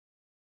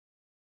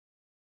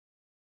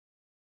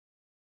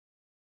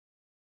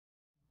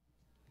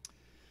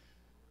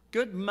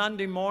Good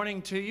Monday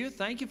morning to you.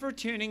 Thank you for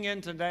tuning in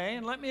today.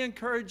 And let me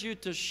encourage you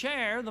to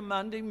share the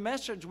Monday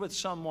message with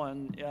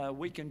someone.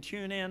 We can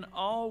tune in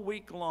all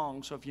week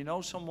long. So if you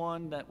know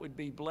someone that would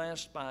be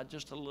blessed by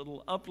just a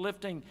little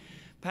uplifting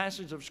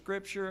passage of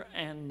Scripture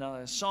and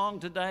song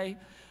today,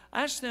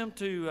 ask them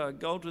to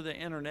go to the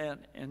internet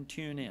and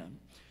tune in.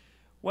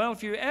 Well,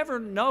 if you ever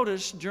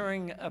notice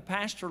during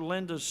Pastor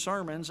Linda's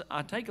sermons,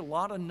 I take a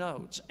lot of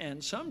notes,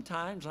 and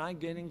sometimes I'm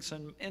getting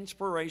some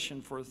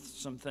inspiration for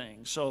some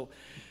things. So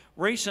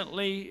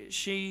recently,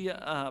 she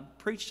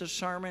preached a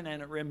sermon,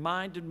 and it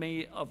reminded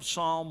me of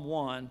Psalm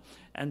 1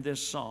 and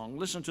this song.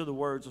 Listen to the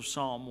words of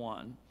Psalm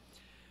 1.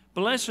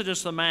 Blessed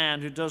is the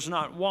man who does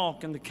not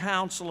walk in the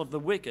counsel of the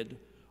wicked,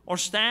 or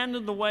stand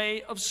in the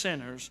way of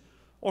sinners,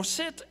 or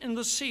sit in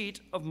the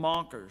seat of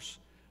mockers.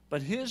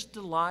 But his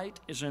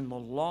delight is in the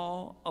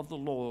law of the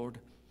Lord,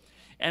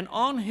 and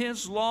on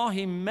his law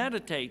he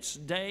meditates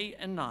day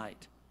and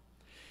night.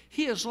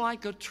 He is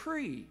like a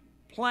tree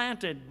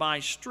planted by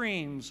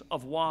streams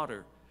of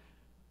water,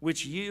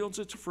 which yields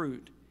its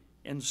fruit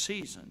in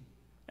season,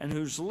 and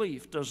whose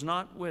leaf does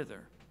not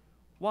wither.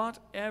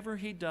 Whatever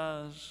he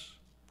does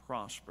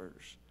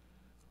prospers.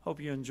 Hope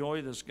you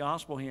enjoy this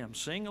gospel hymn.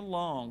 Sing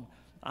along,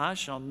 I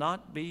shall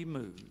not be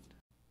moved.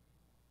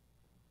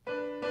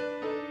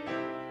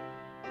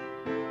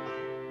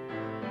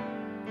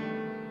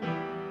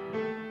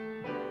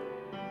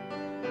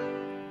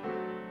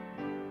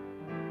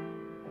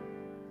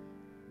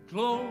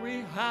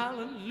 Glory,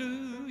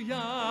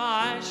 hallelujah,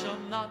 I shall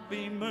not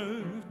be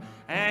moved.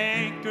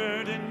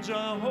 Anchored in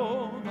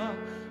Jehovah,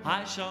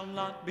 I shall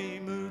not be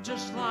moved.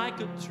 Just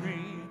like a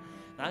tree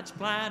that's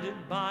planted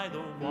by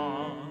the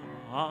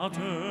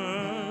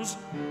waters,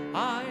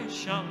 I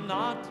shall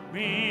not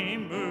be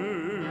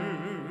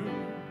moved.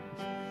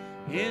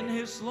 In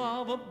his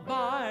love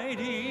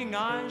abiding,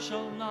 I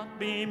shall not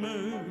be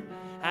moved.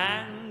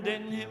 And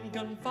in him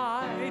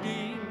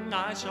confiding,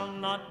 I shall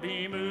not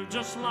be moved.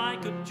 Just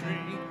like a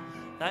tree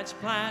that's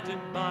planted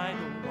by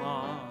the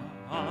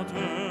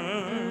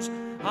waters,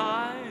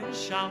 I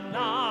shall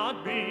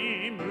not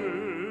be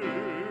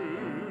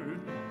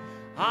moved.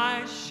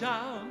 I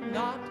shall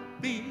not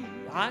be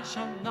moved. I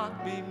shall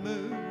not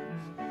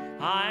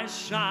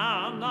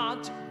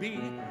be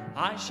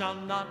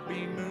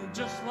moved.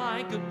 Just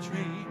like a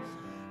tree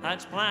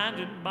that's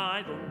planted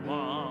by the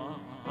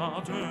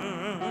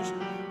waters,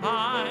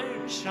 I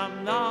shall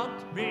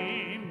not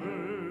be moved.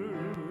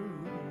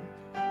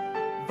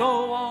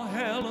 Though all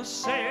hell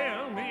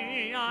assail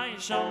me, I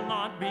shall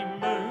not be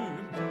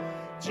moved.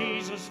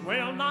 Jesus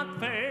will not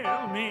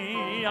fail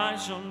me, I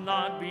shall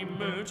not be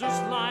moved.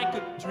 Just like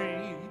a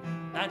tree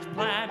that's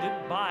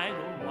planted by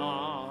the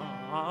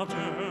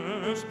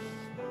waters,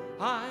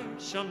 I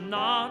shall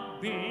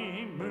not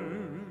be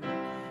moved.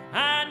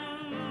 And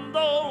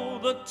though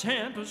the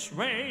tempest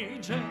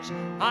rages,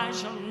 I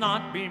shall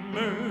not be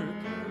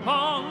moved.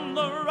 On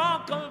the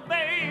rock of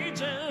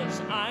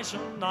ages, I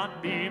shall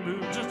not be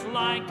moved. Just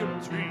like a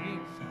tree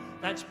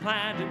that's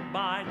planted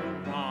by the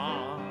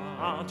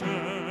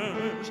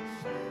waters,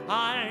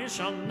 I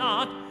shall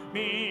not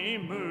be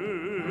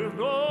moved.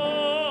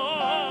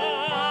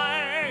 Oh,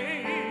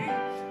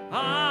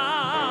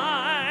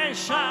 I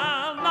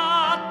shall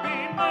not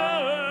be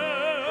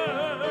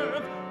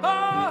moved.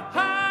 Oh,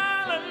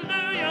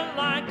 hallelujah,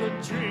 like a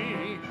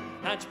tree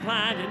that's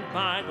planted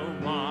by the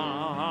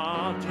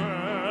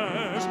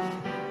waters,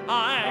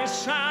 I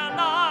shall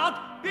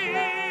not be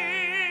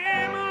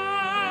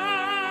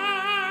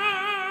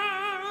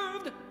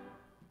moved.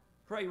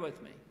 Pray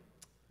with me.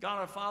 God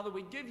our Father,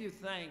 we give you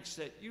thanks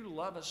that you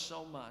love us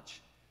so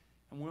much.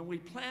 And when we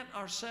plant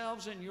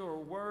ourselves in your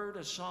word,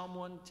 as Psalm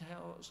 1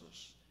 tells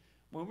us,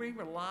 when we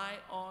rely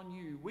on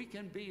you, we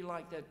can be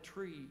like that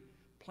tree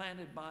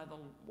planted by the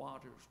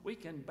waters. We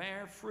can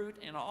bear fruit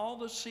in all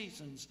the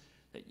seasons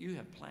that you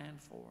have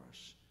planned for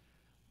us.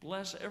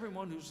 Bless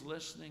everyone who's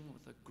listening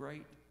with a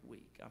great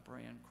week. I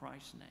pray in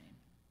Christ's name.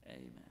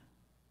 Amen.